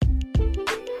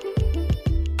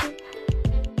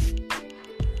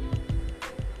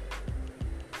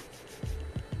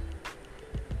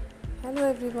Hello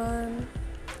everyone,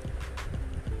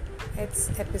 it's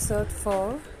episode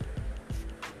 4.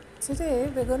 Today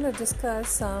we're going to discuss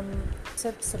some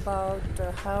tips about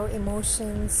how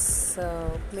emotions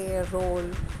play a role,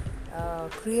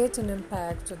 create an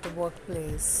impact at the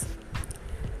workplace.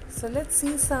 So let's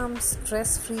see some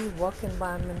stress-free work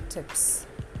environment tips.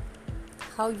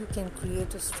 How you can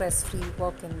create a stress-free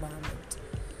work environment.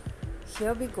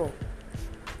 Here we go.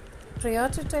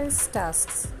 Prioritize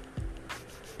tasks.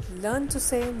 Learn to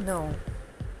say no.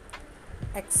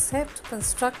 Accept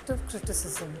constructive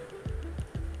criticism.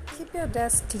 Keep your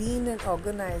desk clean and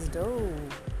organized.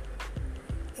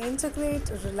 Integrate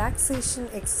relaxation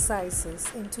exercises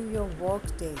into your work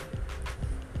day.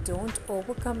 Don't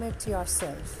overcommit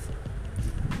yourself.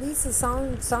 These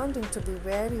are sounding to be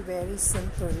very, very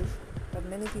simple, but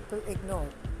many people ignore.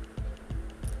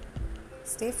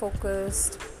 Stay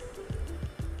focused.